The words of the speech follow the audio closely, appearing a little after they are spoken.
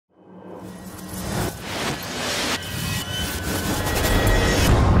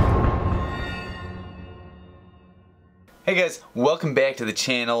Hey guys, welcome back to the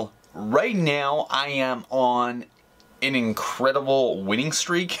channel. Right now I am on an incredible winning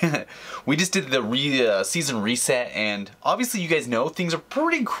streak. We just did the season reset, and obviously you guys know things are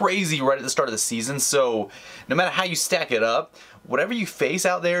pretty crazy right at the start of the season, so no matter how you stack it up, whatever you face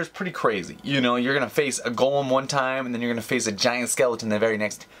out there is pretty crazy. You know, you're gonna face a golem one time, and then you're gonna face a giant skeleton the very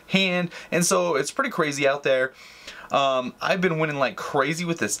next hand, and so it's pretty crazy out there. I've been winning like crazy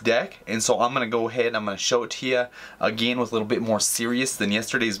with this deck, and so I'm going to go ahead and I'm going to show it to you again with a little bit more serious than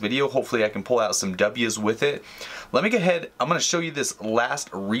yesterday's video. Hopefully I can pull out some W's with it. Let me go ahead, I'm going to show you this last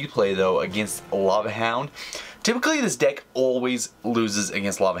replay though against Lava Hound. Typically this deck always loses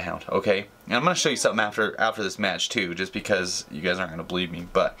against Lava Hound, okay? And I'm going to show you something after this match too, just because you guys aren't going to believe me,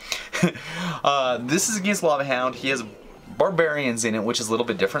 but this is against Lava Hound. He has Barbarians in it, which is a little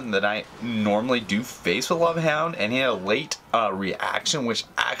bit different than I normally do face with Lava Hound, and he had a late reaction, which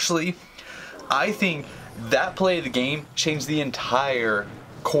actually I think that play of the game changed the entire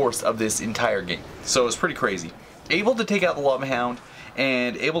course of this entire game. So it's pretty crazy. Able to take out the Lava Hound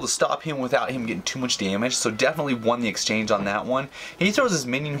and able to stop him without him getting too much damage, so definitely won the exchange on that one. He throws his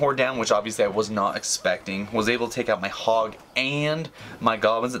minion horde down, which obviously I was not expecting. Was able to take out my hog and my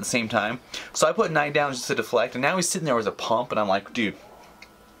goblins at the same time. So I put 9 down just to deflect, and now he's sitting there with a pump, and I'm like, dude,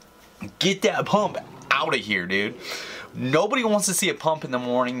 get that pump out of here, dude. Nobody wants to see a pump in the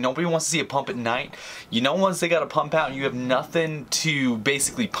morning. Nobody wants to see a pump at night. You know, once they got a pump out and you have nothing to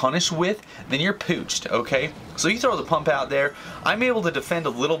basically punish with, then you're pooched, okay? So you throw the pump out there. I'm able to defend a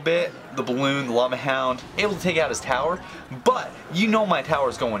little bit. The balloon, the Lava Hound, able to take out his tower, but you know my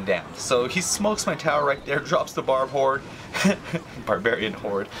tower's going down. So he smokes my tower right there, drops the barb horde. Barbarian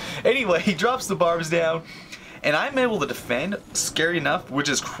horde. Anyway, he drops the barbs down, and I'm able to defend, scary enough, which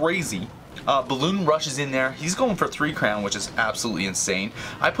is crazy. Balloon rushes in there. He's going for 3 crown, which is absolutely insane.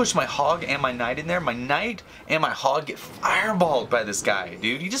 I push my hog and my knight in there. My knight and my hog get fireballed by this guy,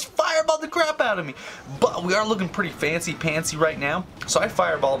 dude. He just fireballed the crap out of me. But we are looking pretty fancy-pantsy right now. So I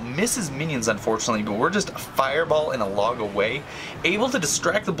fireball, misses minions unfortunately, but we're just a fireball and a log away. Able to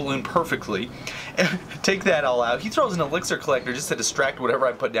distract the balloon perfectly. Take that all out. He throws an elixir collector just to distract whatever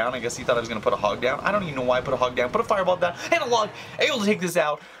I put down. I guess he thought I was going to put a hog down. I don't even know why I put a hog down. Put a fireball down and a log. Able to take this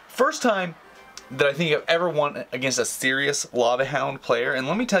out. First time that I think I've ever won against a serious Lava Hound player, and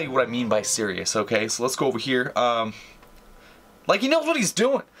let me tell you what I mean by serious, okay? So let's go over here. Like, he knows what he's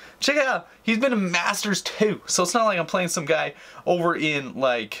doing. Check it out. He's been a Masters too, so it's not like I'm playing some guy over in,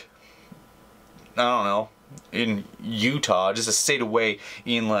 like, I don't know, in Utah, just a state away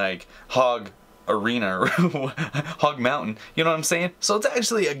in, like, Hog Arena or Hog Mountain, you know what I'm saying? So it's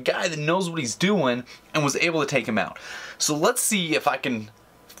actually a guy that knows what he's doing and was able to take him out. So let's see if I can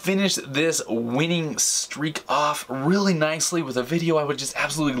finish this winning streak off really nicely with a video. I would just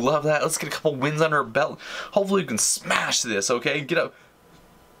absolutely love that. Let's get a couple wins under our belt. Hopefully we can smash this, okay? Get up.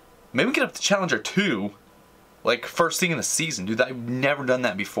 Maybe get up to Challenger 2, like first thing in the season. Dude, I've never done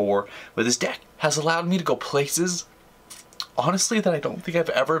that before. But this deck has allowed me to go places, honestly, that I don't think I've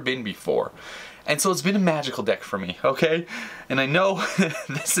ever been before. And so it's been a magical deck for me, okay? And I know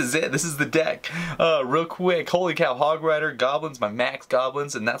this is it. This is the deck. Real quick, holy cow, Hog Rider, Goblins, my max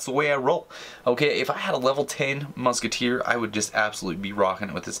Goblins, and that's the way I roll. Okay, if I had a level 10 Musketeer, I would just absolutely be rocking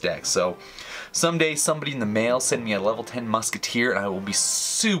it with this deck. So someday somebody in the mail send me a level 10 Musketeer, and I will be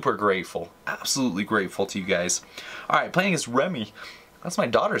super grateful. Absolutely grateful to you guys. Alright, playing against Remy. That's my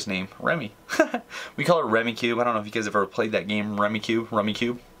daughter's name, Remy. We call her Remy Cube. I don't know if you guys have ever played that game, Remy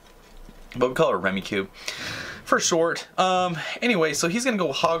Cube. But we call her Remy Cube for short. Anyway, so he's gonna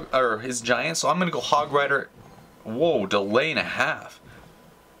go hog, or his giant, so I'm gonna go Hog Rider. Whoa, delay and a half.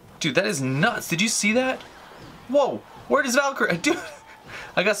 Dude, that is nuts. Did you see that? Whoa, where does Valkyrie? Dude,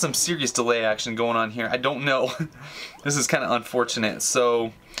 I got some serious delay action going on here. I don't know. This is kind of unfortunate.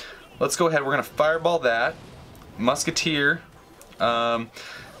 So let's go ahead. We're gonna fireball that. Musketeer. Dang,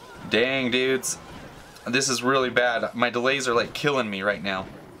 dudes. This is really bad. My delays are like killing me right now.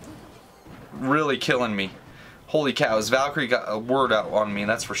 Really killing me. Holy cow, his Valkyrie got a word out on me,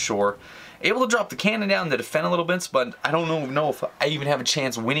 that's for sure. Able to drop the cannon down to defend a little bit, but I don't know if I even have a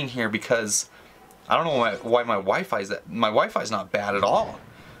chance winning here because I don't know why my Wi-Fi's not bad at all.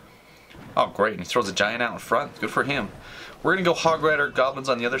 Oh great, and he throws a giant out in front. Good for him. We're gonna go Hog Rider, Goblins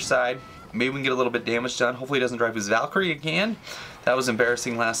on the other side. Maybe we can get a little bit damage done. Hopefully he doesn't drive his Valkyrie again. That was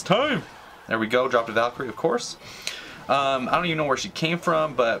embarrassing last time. There we go, dropped a Valkyrie, of course. I don't even know where she came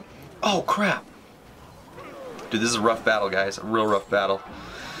from, but oh crap. Dude, this is a rough battle, guys. A real rough battle.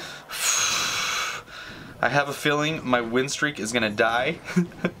 I have a feeling my win streak is gonna die.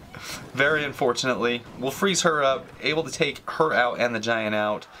 Very unfortunately. We'll freeze her up, able to take her out and the giant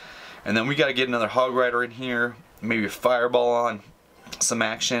out. And then we gotta get another Hog Rider in here. maybe a fireball on some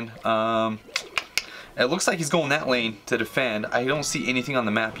action. It looks like he's going that lane to defend. I don't see anything on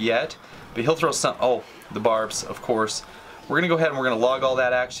the map yet, but he'll throw some. Oh, the barbs, of course. We're gonna go ahead and we're gonna log all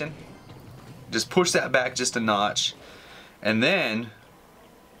that action. Just push that back just a notch, and then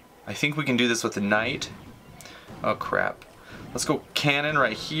I think we can do this with the knight. Oh crap. Let's go cannon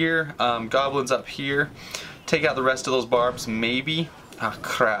right here. Goblins up here. Take out the rest of those barbs, maybe. Oh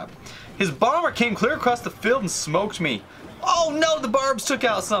crap. His bomber came clear across the field and smoked me. Oh no, the barbs took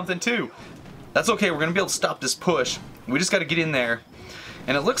out something too. That's okay, we're gonna be able to stop this push. We just gotta get in there.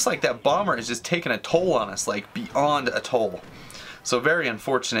 And it looks like that bomber is just taking a toll on us, like beyond a toll. So very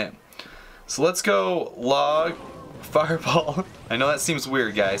unfortunate. So let's go log fireball. I know that seems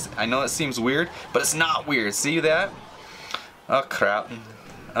weird, guys. I know that seems weird, but it's not weird. See that? Oh crap.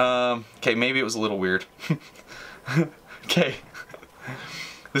 Okay, maybe it was a little weird. Okay.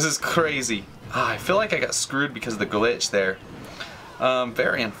 This is crazy. Oh, I feel like I got screwed because of the glitch there.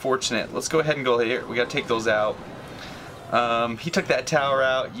 Very unfortunate. Let's go ahead and go here. We gotta take those out. He took that tower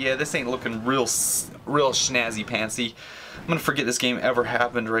out. Yeah, this ain't looking real snazzy pantsy. I'm gonna forget this game ever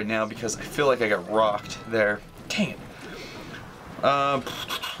happened right now because I feel like I got rocked there. Dang it.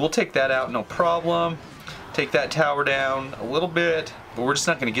 We'll take that out, no problem. Take that tower down a little bit, but we're just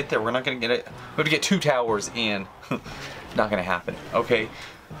not gonna get there. We're not gonna get it. We have to get 2 towers in. Not gonna happen. Okay.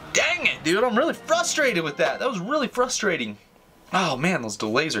 Dang it, dude. I'm really frustrated with that. That was really frustrating. Oh man, those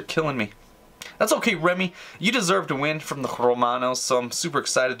delays are killing me. That's okay, Remy. You deserve to win from the Romanos, so I'm super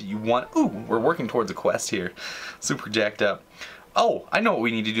excited that you won. Ooh, we're working towards a quest here. Super jacked up. Oh, I know what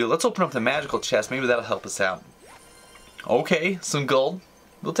we need to do. Let's open up the magical chest. Maybe that'll help us out. Okay, some gold.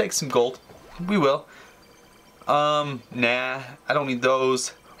 We'll take some gold. We will. Nah, I don't need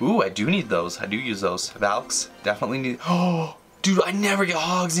those. Ooh, I do need those. I do use those. Valks, definitely need. Oh, dude, I never get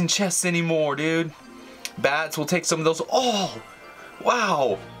hogs in chests anymore, dude. Bats, we'll take some of those. Oh,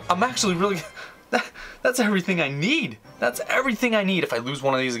 wow. I'm actually really. That's everything I need. That's everything I need. If I lose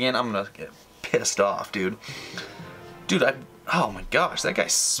one of these again, I'm gonna get pissed off, dude. Dude, oh my gosh, that guy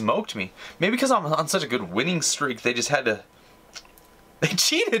smoked me. Maybe because I'm on such a good winning streak, they just had to. They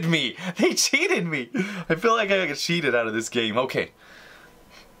cheated me. They cheated me. I feel like I got cheated out of this game. Okay.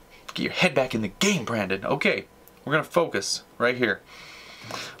 Get your head back in the game, Brandon. Okay. We're gonna focus right here.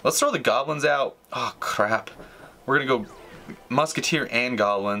 Let's throw the goblins out. Oh crap. We're gonna go musketeer and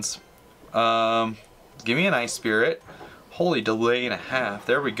goblins. Give me an ice spirit. Holy delay and a half.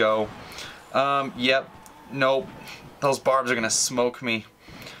 There we go. Yep. Nope. Those barbs are gonna smoke me.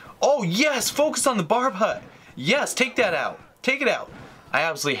 Oh yes! Focus on the barb hut. Yes, take that out. Take it out. I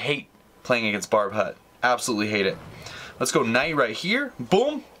absolutely hate playing against barb hut. Absolutely hate it. Let's go knight right here.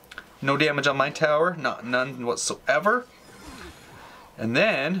 Boom. No damage on my tower. None whatsoever. And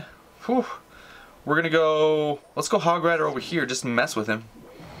then, whew, we're gonna go. Let's go hog rider over here. Just mess with him.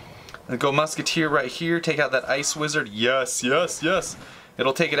 And go musketeer right here. Take out that ice wizard. Yes, yes, yes.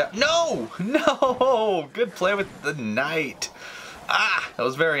 It'll take it out. No! No! Good play with the knight. Ah! That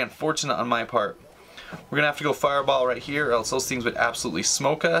was very unfortunate on my part. We're going to have to go fireball right here, or else those things would absolutely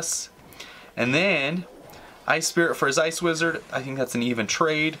smoke us. And then, ice spirit for his ice wizard. I think that's an even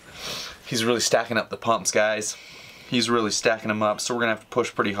trade. He's really stacking up the pumps, guys. He's really stacking them up, so we're going to have to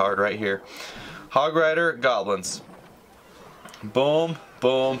push pretty hard right here. Hog rider, goblins. Boom,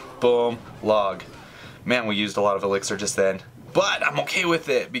 boom, boom, log. Man, we used a lot of elixir just then. But I'm okay with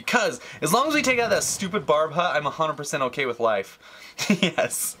it, because as long as we take out that stupid barb hut, I'm 100% okay with life.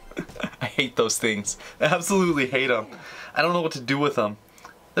 Yes. I hate those things. I absolutely hate them. I don't know what to do with them.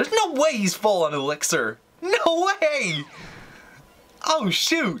 There's no way he's full on elixir. No way! Oh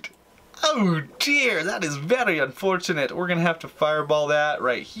shoot! Oh dear, that is very unfortunate. We're gonna have to fireball that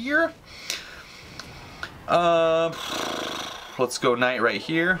right here. Let's go knight right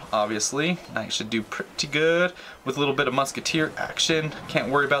here, obviously. Knight should do pretty good with a little bit of musketeer action. Can't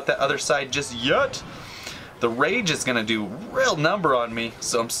worry about that other side just yet. The rage is gonna do real number on me,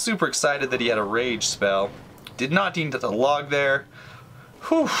 so I'm super excited that he had a rage spell. Did not need to log there.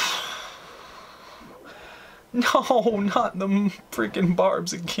 Whew. No, not the freaking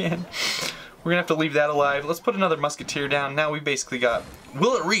barbs again. We're gonna have to leave that alive. Let's put another musketeer down. Now we basically got.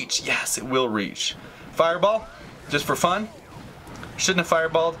 Will it reach? Yes, it will reach. Fireball, just for fun. Shouldn't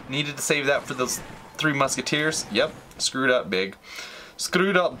have fireballed. Needed to save that for those 3 musketeers. Yep, screwed up big.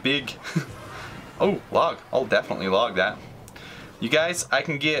 Screwed up big. Oh, log. I'll definitely log that. You guys, I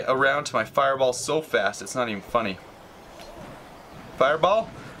can get around to my fireball so fast, it's not even funny. Fireball.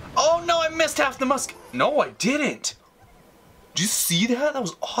 Oh no, I missed half the No, I didn't. Did you see that? That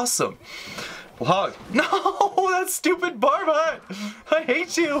was awesome. Log. No, that stupid Barbot. I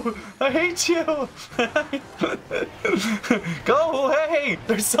hate you. I hate you. Go away.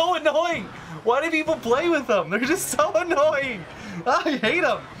 They're so annoying. Why do people play with them? They're just so annoying. I hate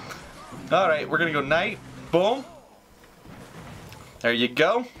them. All right, we're gonna go night. Boom. There you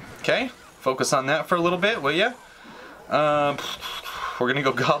go. Okay, focus on that for a little bit, will ya? We're gonna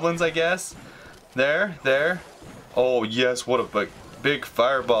go goblins, I guess. There. Oh yes, what a big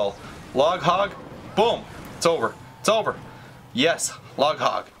fireball. Log hog. Boom. It's over. It's over. Yes, log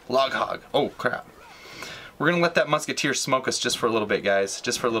hog. Log hog. Oh crap. We're gonna let that musketeer smoke us just for a little bit, guys.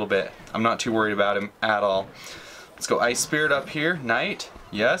 Just for a little bit. I'm not too worried about him at all. Let's go ice spirit up here. Night.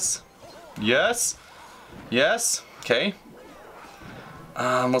 Yes. Yes. Yes. Okay.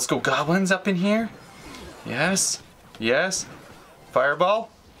 Let's go goblins up in here. Yes. Yes. Fireball.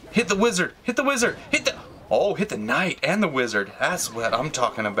 Hit the wizard. Hit the wizard. Hit the... Oh, hit the knight and the wizard. That's what I'm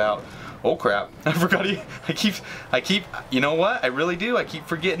talking about. Oh crap. I forgot I keep, you know what? I really do. I keep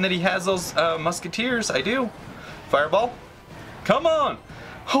forgetting that he has those musketeers. I do. Fireball. Come on.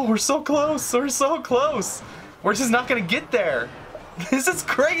 Oh, we're so close. We're so close. We're just not going to get there. This is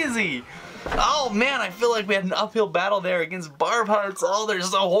crazy. Oh man, I feel like we had an uphill battle there against Barbards. Oh, they're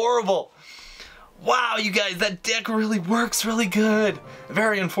so horrible. Wow, you guys, that deck really works really good.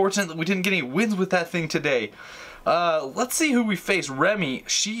 Very unfortunate that we didn't get any wins with that thing today. Let's see who we faced. Remy,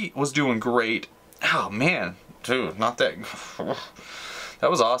 she was doing great. Oh man, dude, not that. That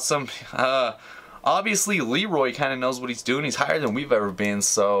was awesome. Obviously, Leroy kind of knows what he's doing. He's higher than we've ever been,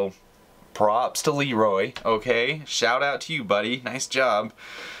 so props to Leroy. Okay, shout out to you, buddy. Nice job.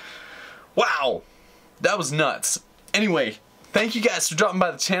 Wow, that was nuts. Anyway, thank you guys for dropping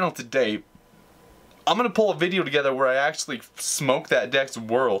by the channel today. I'm going to pull a video together where I actually smoke that deck's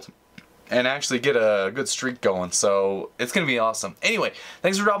world and actually get a good streak going, so it's going to be awesome. Anyway,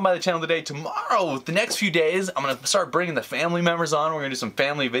 thanks for dropping by the channel today. Tomorrow, the next few days, I'm going to start bringing the family members on. We're going to do some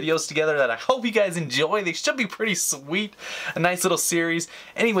family videos together that I hope you guys enjoy. They should be pretty sweet. A nice little series.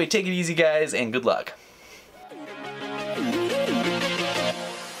 Anyway, take it easy, guys, and good luck.